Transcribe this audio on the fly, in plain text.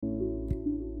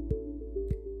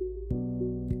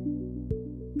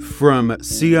From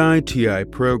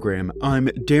CITI program, I'm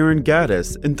Darren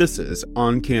Gaddis, and this is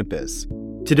On Campus.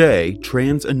 Today,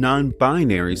 trans and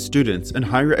non-binary students in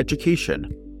higher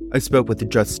education. I spoke with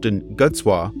Justin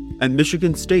Gutzwa at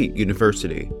Michigan State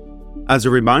University. As a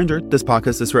reminder, this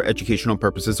podcast is for educational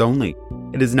purposes only.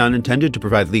 It is not intended to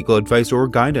provide legal advice or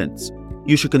guidance.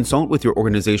 You should consult with your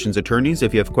organization's attorneys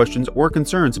if you have questions or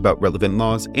concerns about relevant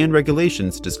laws and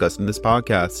regulations discussed in this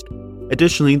podcast.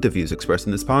 Additionally, the views expressed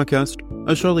in this podcast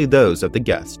are solely those of the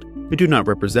guest and do not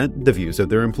represent the views of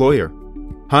their employer.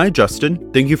 Hi,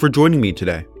 Justin. Thank you for joining me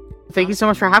today. Thank you so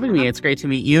much for having me. It's great to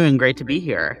meet you and great to be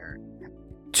here.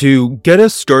 To get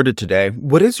us started today,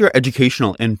 what is your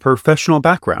educational and professional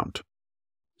background?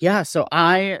 Yeah, so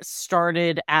I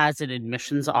started as an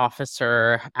admissions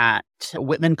officer at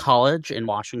Whitman College in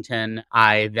Washington.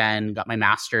 I then got my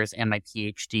master's and my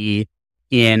PhD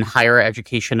in higher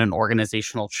education and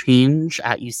organizational change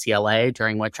at UCLA,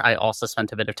 during which I also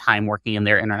spent a bit of time working in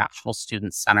their International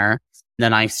Student Center.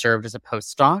 Then I served as a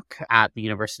postdoc at the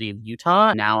University of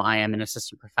Utah. Now I am an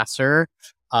assistant professor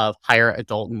of higher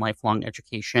adult and lifelong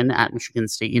education at Michigan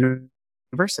State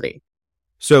University.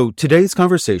 So today's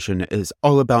conversation is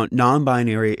all about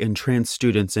non-binary and trans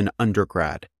students in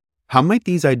undergrad. How might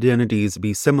these identities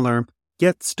be similar,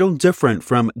 yet still different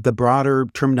from the broader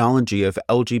terminology of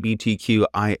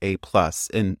LGBTQIA+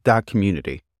 in that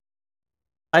community?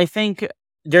 I think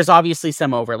there's obviously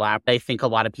some overlap. I think a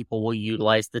lot of people will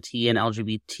utilize the T in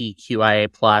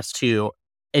LGBTQIA+ to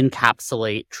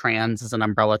encapsulate trans as an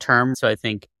umbrella term. So I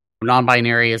think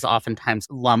non-binary is oftentimes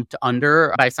lumped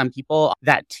under by some people,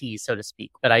 that T, so to speak.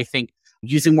 But I think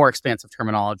using more expansive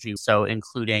terminology, so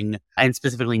including and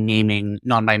specifically naming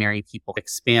non-binary people,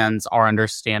 expands our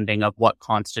understanding of what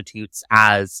constitutes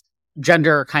as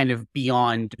gender kind of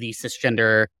beyond the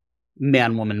cisgender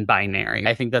man-woman binary.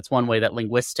 I think that's one way that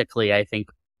linguistically, I think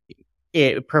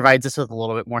it provides us with a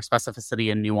little bit more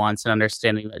specificity and nuance and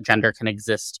understanding that gender can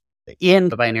exist in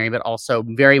the binary, but also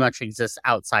very much exists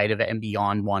outside of it and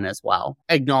beyond one as well.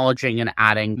 Acknowledging and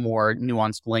adding more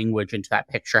nuanced language into that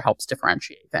picture helps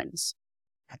differentiate things.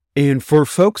 And for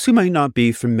folks who might not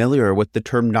be familiar with the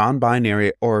term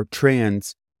non-binary or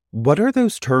trans, what are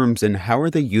those terms and how are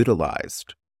they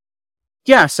utilized?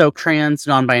 Yeah, so trans,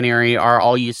 non-binary are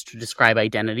all used to describe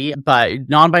identity, but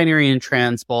non-binary and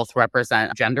trans both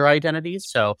represent gender identities.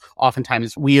 So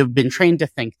oftentimes we have been trained to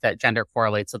think that gender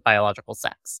correlates with biological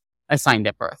sex assigned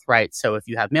at birth, right? So if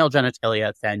you have male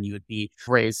genitalia, then you would be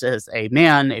raised as a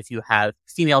man. If you have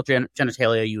female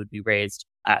genitalia, you would be raised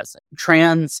as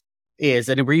trans. Is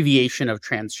an abbreviation of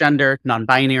transgender.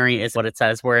 Non-binary is what it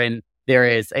says, wherein there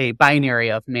is a binary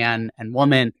of man and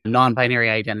woman. Non-binary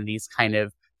identities kind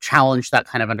of challenge that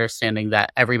kind of understanding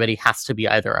that everybody has to be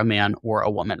either a man or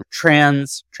a woman.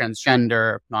 Trans,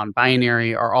 transgender,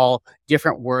 non-binary are all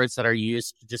different words that are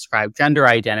used to describe gender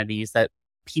identities that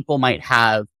people might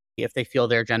have if they feel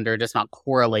their gender does not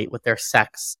correlate with their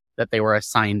sex that they were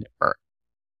assigned at birth.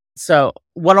 So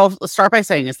what I'll start by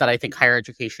saying is that I think higher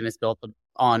education is built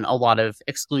on a lot of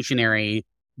exclusionary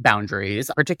boundaries,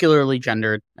 particularly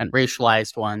gendered and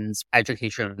racialized ones.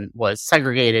 Education was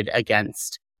segregated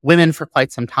against women for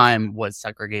quite some time, was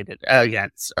segregated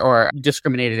against or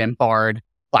discriminated and barred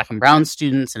Black and brown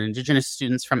students and Indigenous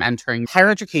students from entering. Higher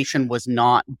education was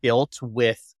not built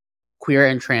with queer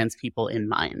and trans people in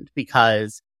mind,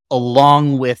 because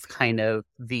along with kind of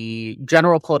the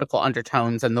general political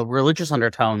undertones and the religious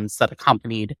undertones that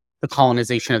accompanied the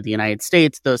colonization of the United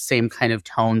States, those same kind of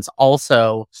tones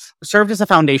also served as a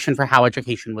foundation for how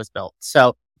education was built.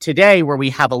 So today, where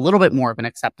we have a little bit more of an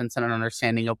acceptance and an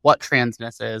understanding of what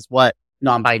transness is, what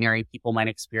non-binary people might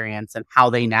experience, and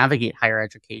how they navigate higher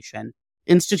education,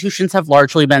 institutions have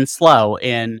largely been slow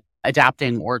in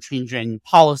adapting or changing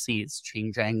policies,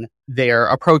 changing their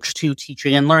approach to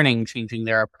teaching and learning, changing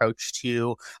their approach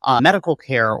to medical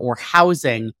care or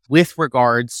housing with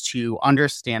regards to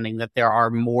understanding that there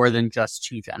are more than just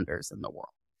two genders in the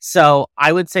world. So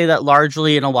I would say that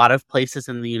largely in a lot of places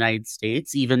in the United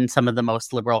States, even some of the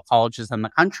most liberal colleges in the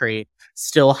country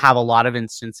still have a lot of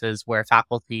instances where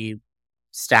faculty,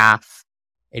 staff,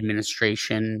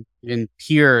 administration, even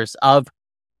peers of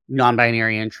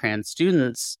non-binary and trans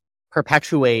students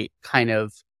perpetuate kind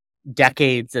of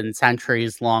decades and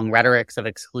centuries long rhetorics of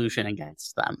exclusion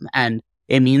against them. And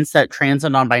it means that trans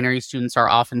and non-binary students are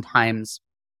oftentimes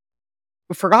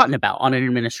forgotten about on an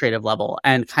administrative level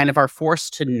and kind of are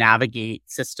forced to navigate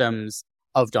systems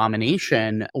of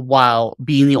domination while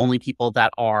being the only people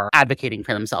that are advocating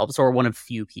for themselves, or one of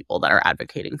few people that are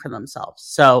advocating for themselves.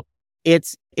 So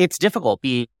it's difficult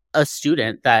being a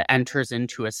student that enters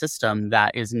into a system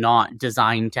that is not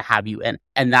designed to have you in.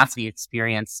 And that's the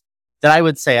experience that I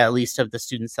would say, at least of the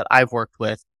students that I've worked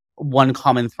with, one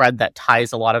common thread that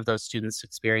ties a lot of those students'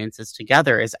 experiences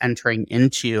together is entering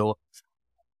into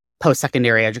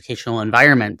post-secondary educational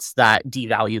environments that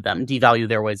devalue them, devalue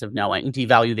their ways of knowing,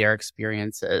 devalue their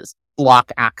experiences,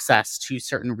 block access to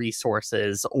certain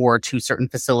resources or to certain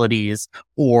facilities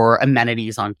or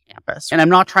amenities on campus. And I'm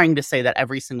not trying to say that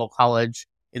every single college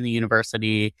in the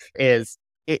university is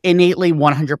innately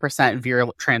 100%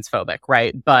 virulent transphobic,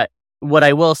 right? But what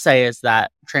I will say is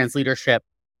that trans leadership,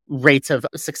 rates of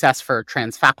success for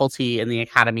trans faculty in the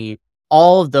academy,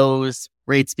 all of those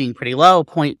rates being pretty low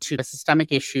point to a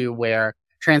systemic issue where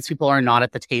trans people are not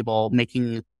at the table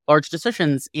making large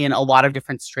decisions in a lot of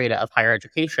different strata of higher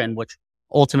education, which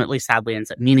ultimately sadly ends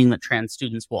up meaning that trans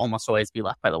students will almost always be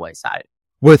left by the wayside.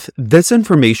 With this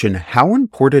information, how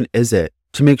important is it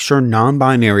to make sure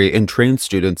non-binary and trans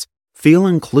students feel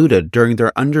included during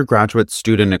their undergraduate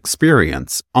student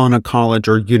experience on a college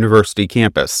or university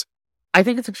campus? I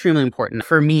think it's extremely important.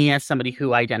 For me, as somebody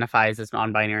who identifies as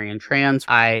non-binary and trans,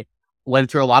 I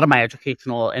went through a lot of my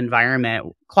educational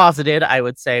environment closeted, I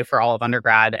would say, for all of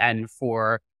undergrad and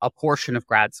for a portion of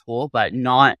grad school, but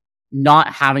not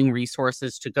having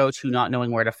resources to go to, not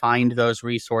knowing where to find those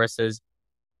resources,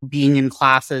 being in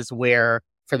classes where,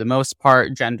 for the most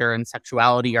part, gender and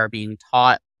sexuality are being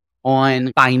taught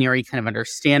on binary kind of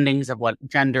understandings of what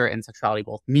gender and sexuality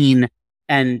both mean.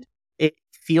 And it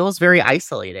feels very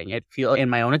isolating. It feels, in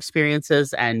my own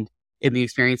experiences and in the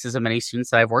experiences of many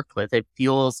students that I've worked with, it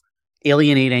feels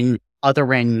alienating,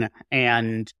 othering,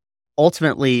 and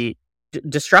ultimately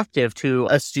disruptive to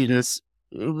a student's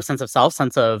sense of self,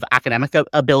 sense of academic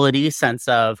ability, sense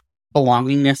of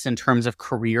belongingness in terms of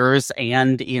careers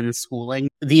and in schooling.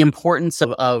 The importance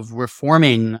of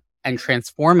reforming and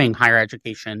transforming higher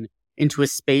education into a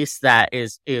space that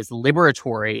is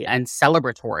liberatory and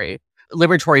celebratory,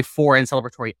 liberatory for and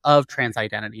celebratory of trans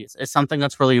identities is something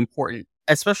that's really important,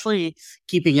 especially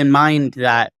keeping in mind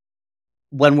that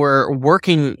when we're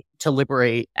working to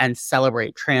liberate and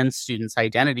celebrate trans students'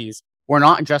 identities, we're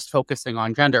not just focusing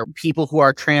on gender. People who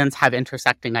are trans have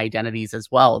intersecting identities as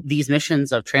well. These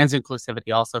missions of trans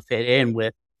inclusivity also fit in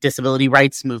with disability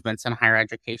rights movements in higher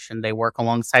education. They work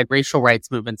alongside racial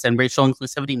rights movements and racial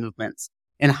inclusivity movements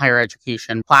in higher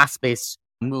education, class-based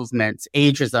movements,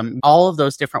 ageism, all of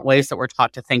those different ways that we're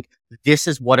taught to think this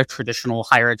is what a traditional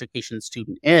higher education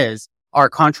student is, are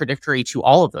contradictory to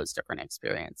all of those different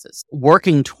experiences.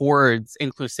 Working towards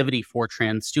inclusivity for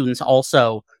trans students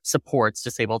also supports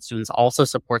disabled students, also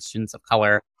supports students of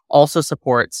color, also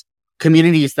supports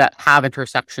communities that have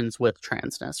intersections with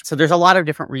transness. So there's a lot of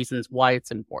different reasons why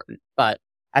it's important. But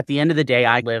at the end of the day,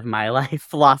 I live my life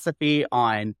philosophy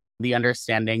on the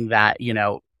understanding that,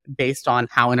 based on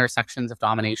how intersections of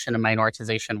domination and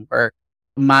minoritization work,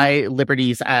 my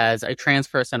liberties as a trans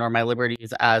person or my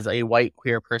liberties as a white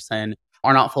queer person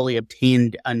are not fully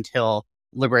obtained until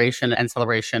liberation and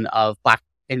celebration of Black,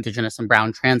 Indigenous, and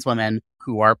brown trans women,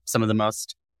 who are some of the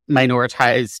most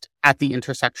minoritized at the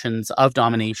intersections of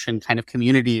domination kind of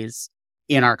communities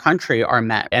in our country, are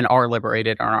met and are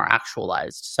liberated and are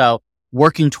actualized. So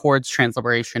working towards trans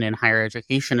liberation in higher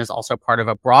education is also part of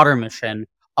a broader mission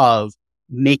of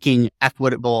making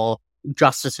equitable,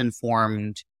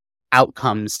 justice-informed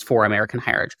outcomes for American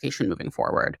higher education moving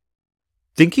forward.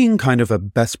 Thinking kind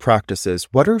of best practices,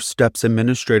 what are steps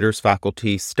administrators,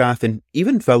 faculty, staff, and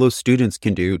even fellow students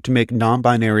can do to make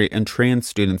non-binary and trans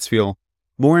students feel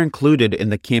more included in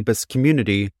the campus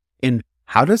community? And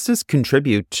how does this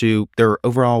contribute to their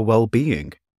overall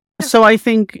well-being? So I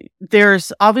think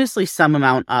there's obviously some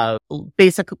amount of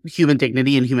basic human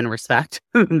dignity and human respect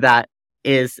that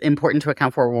is important to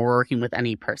account for when we're working with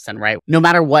any person, right? No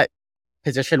matter what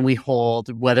position we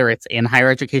hold, whether it's in higher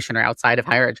education or outside of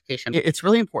higher education, it's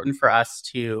really important for us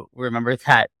to remember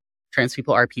that trans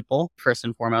people are people, first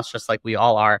and foremost, just like we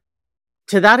all are.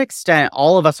 To that extent,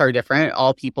 all of us are different.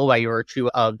 All people, by virtue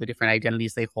of the different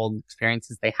identities they hold and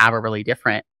experiences they have, are really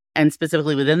different. And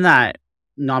specifically within that,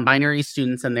 non-binary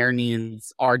students and their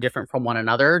needs are different from one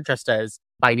another, just as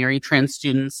binary trans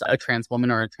students, a trans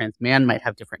woman or a trans man, might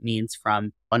have different needs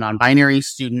from a non-binary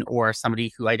student or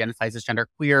somebody who identifies as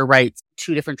genderqueer, right?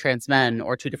 Two different trans men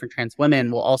or two different trans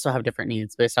women will also have different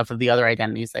needs based off of the other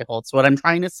identities they hold. So what I'm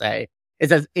trying to say is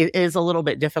that it is a little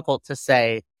bit difficult to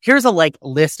say, here's a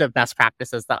list of best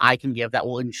practices that I can give that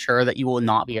will ensure that you will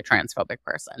not be a transphobic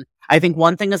person. I think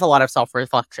one thing is a lot of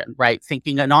self-reflection, right?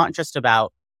 Thinking not just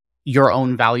about your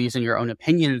own values and your own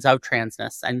opinions of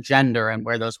transness and gender and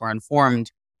where those were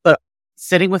informed, but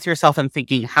sitting with yourself and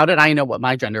thinking, how did I know what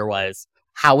my gender was?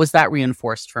 How was that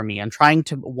reinforced for me? And trying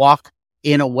to walk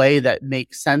in a way that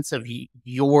makes sense of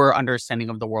your understanding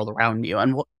of the world around you.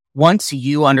 And once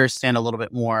you understand a little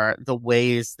bit more the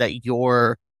ways that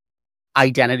your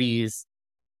identities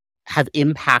have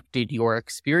impacted your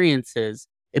experiences,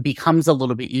 it becomes a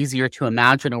little bit easier to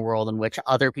imagine a world in which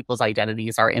other people's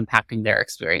identities are impacting their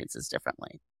experiences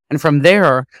differently. And from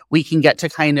there, we can get to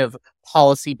kind of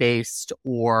policy-based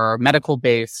or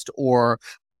medical-based or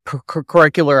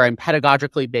curricular and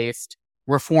pedagogically based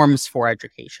reforms for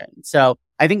education. So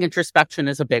I think introspection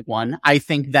is a big one. I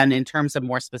think then in terms of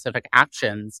more specific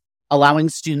actions, allowing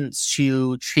students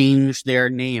to change their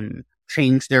name,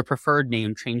 change their preferred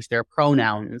name, change their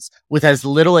pronouns with as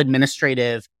little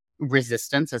administrative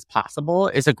resistance as possible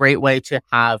is a great way to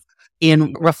have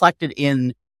reflected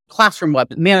in classroom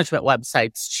management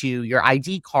websites, to your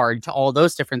ID card, to all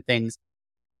those different things,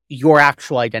 your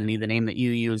actual identity, the name that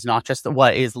you use, not just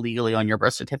what is legally on your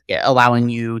birth certificate, allowing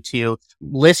you to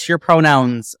list your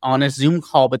pronouns on a Zoom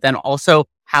call, but then also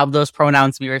have those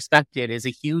pronouns be respected is a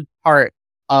huge part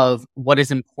of what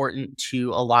is important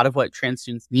to a lot of what trans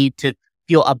students need to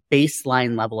feel a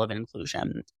baseline level of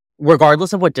inclusion.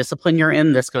 Regardless of what discipline you're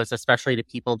in, this goes especially to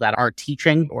people that are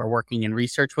teaching or working in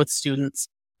research with students.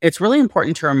 It's really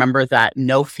important to remember that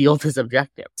no field is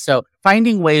objective. So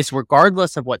finding ways,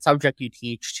 regardless of what subject you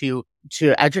teach, to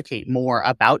educate more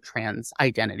about trans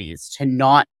identities, to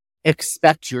not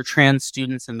expect your trans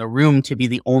students in the room to be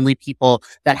the only people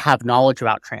that have knowledge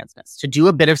about transness, to do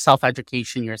a bit of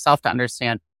self-education yourself to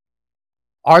understand,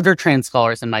 are there trans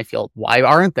scholars in my field? Why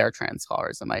aren't there trans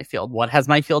scholars in my field? What has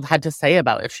my field had to say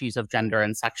about issues of gender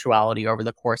and sexuality over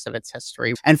the course of its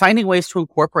history? And finding ways to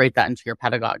incorporate that into your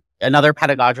pedagogy. Another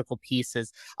pedagogical piece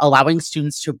is allowing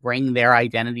students to bring their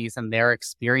identities and their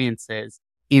experiences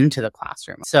into the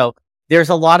classroom. So there's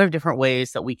a lot of different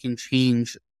ways that we can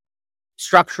change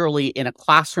structurally in a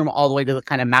classroom all the way to the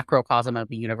kind of macrocosm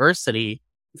of a university,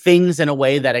 things in a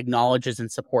way that acknowledges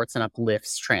and supports and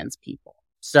uplifts trans people.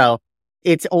 So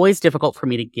it's always difficult for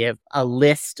me to give a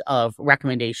list of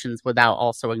recommendations without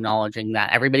also acknowledging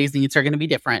that everybody's needs are going to be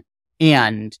different.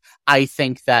 And I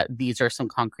think that these are some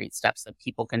concrete steps that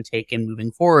people can take in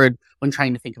moving forward when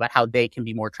trying to think about how they can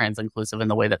be more trans inclusive in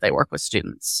the way that they work with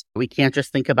students. We can't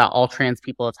just think about all trans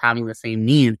people as having the same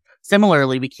need.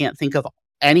 Similarly, we can't think of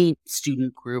any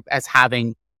student group as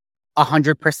having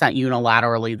 100%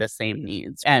 unilaterally the same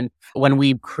needs. And when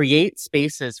we create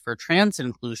spaces for trans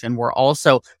inclusion, we're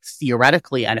also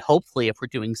theoretically and hopefully, if we're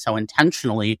doing so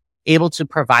intentionally, able to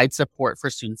provide support for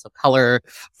students of color,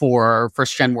 for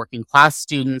first-gen working class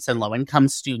students and low-income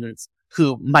students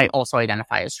who might also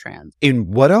identify as trans. And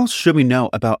what else should we know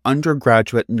about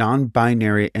undergraduate,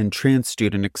 non-binary, and trans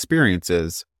student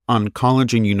experiences on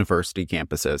college and university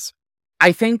campuses?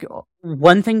 I think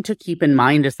one thing to keep in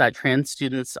mind is that trans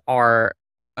students are,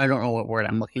 I don't know what word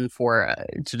I'm looking for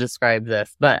to describe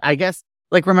this, but I guess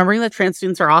like remembering that trans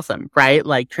students are awesome, right?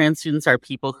 Like trans students are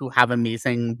people who have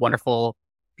amazing, wonderful,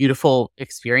 beautiful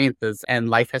experiences and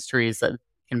life histories that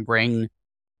can bring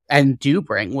and do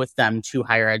bring with them to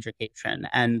higher education.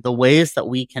 And the ways that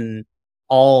we can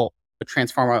all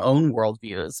transform our own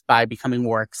worldviews by becoming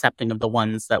more accepting of the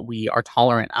ones that we are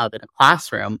tolerant of in a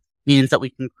classroom means that we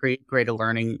can create greater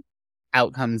learning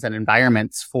outcomes and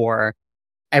environments for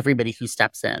everybody who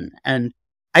steps in. And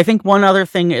I think one other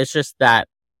thing is just that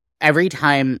every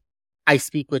time I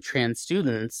speak with trans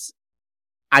students,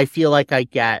 I feel like I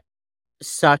get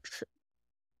such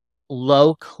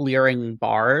low clearing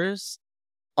bars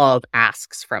of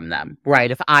asks from them, right?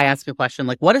 If I ask a question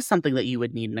like, what is something that you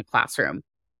would need in a classroom?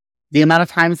 The amount of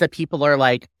times that people are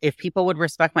like, if people would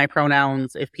respect my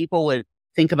pronouns, if people would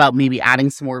think about maybe adding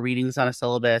some more readings on a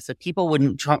syllabus, if people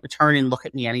wouldn't turn and look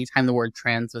at me anytime the word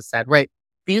trans was said, right?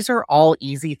 These are all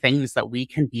easy things that we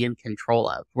can be in control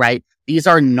of, right? These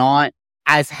are not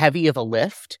as heavy of a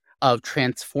lift of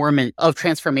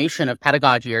transformation of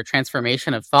pedagogy or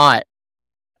transformation of thought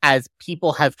as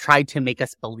people have tried to make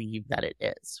us believe that it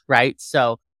is, right?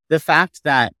 So the fact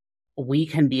that we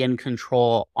can be in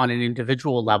control on an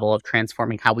individual level of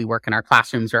transforming how we work in our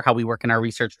classrooms or how we work in our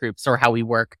research groups or how we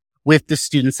work with the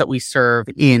students that we serve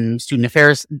in student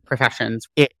affairs professions,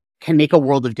 it can make a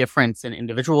world of difference in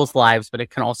individuals' lives, but it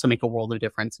can also make a world of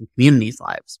difference in communities'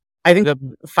 lives. I think the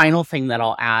final thing that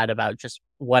I'll add about just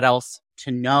what else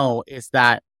to know is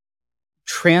that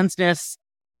transness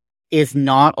is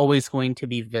not always going to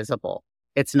be visible.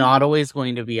 It's not always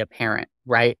going to be apparent,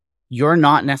 right? You're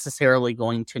not necessarily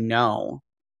going to know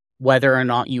whether or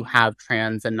not you have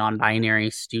trans and non-binary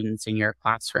students in your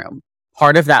classroom.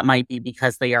 Part of that might be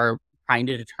because they are trying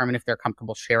to determine if they're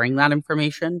comfortable sharing that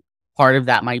information. Part of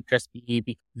that might just be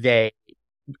because they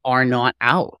are not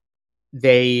out.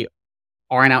 They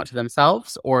aren't out to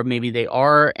themselves, or maybe they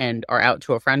are and are out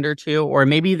to a friend or two, or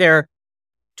maybe they're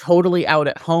totally out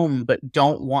at home but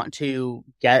don't want to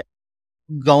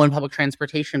go in public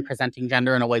transportation presenting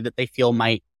gender in a way that they feel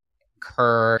might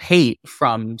incur hate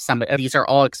from somebody. These are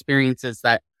all experiences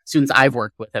that students I've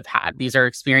worked with have had. These are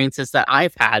experiences that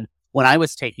I've had when I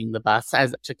was taking the bus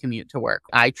to commute to work.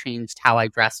 I changed how I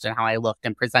dressed and how I looked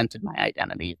and presented my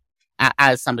identity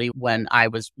as somebody when I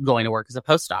was going to work as a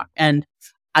postdoc. And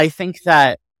I think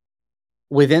that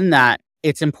within that,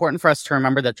 it's important for us to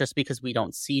remember that just because we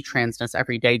don't see transness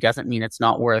every day doesn't mean it's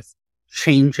not worth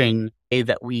changing the way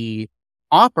that we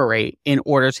operate in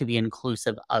order to be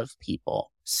inclusive of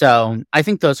people. So I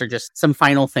think those are just some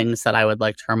final things that I would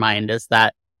like to remind, is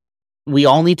that we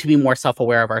all need to be more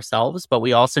self-aware of ourselves, but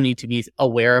we also need to be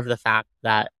aware of the fact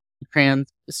that trans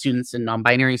students and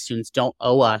non-binary students don't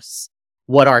owe us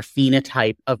what our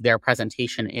phenotype of their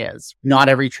presentation is. Not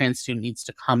every trans student needs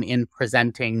to come in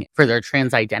presenting for their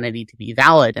trans identity to be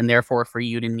valid, and therefore for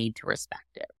you to need to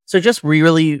respect it. So just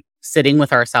really sitting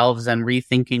with ourselves and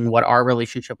rethinking what our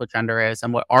relationship with gender is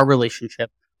and what our relationship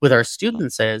with our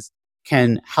students is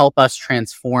can help us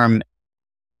transform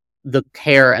the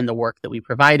care and the work that we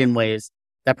provide in ways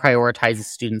that prioritizes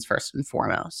students first and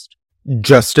foremost.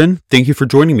 Justin, thank you for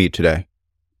joining me today.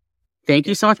 Thank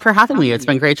you so much for having me. It's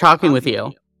been great talking with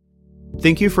you.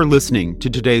 Thank you for listening to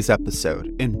today's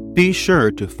episode, and be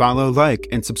sure to follow, like,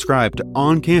 and subscribe to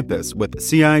On Campus with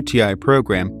CITI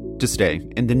program to stay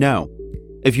in the know.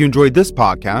 If you enjoyed this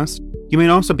podcast, you may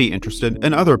also be interested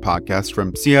in other podcasts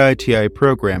from CITI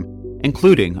program,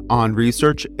 including On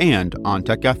Research and On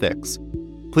Tech Ethics.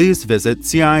 Please visit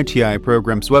CITI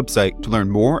program's website to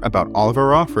learn more about all of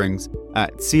our offerings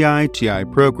at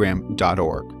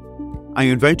citiprogram.org. I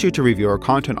invite you to review our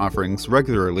content offerings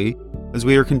regularly, as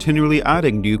we are continually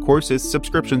adding new courses,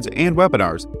 subscriptions, and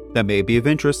webinars that may be of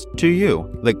interest to you,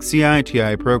 like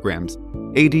CITI programs,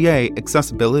 ADA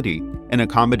Accessibility, and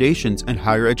Accommodations in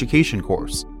Higher Education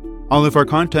course. All of our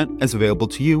content is available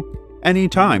to you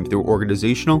anytime through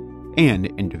organizational and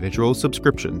individual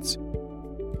subscriptions.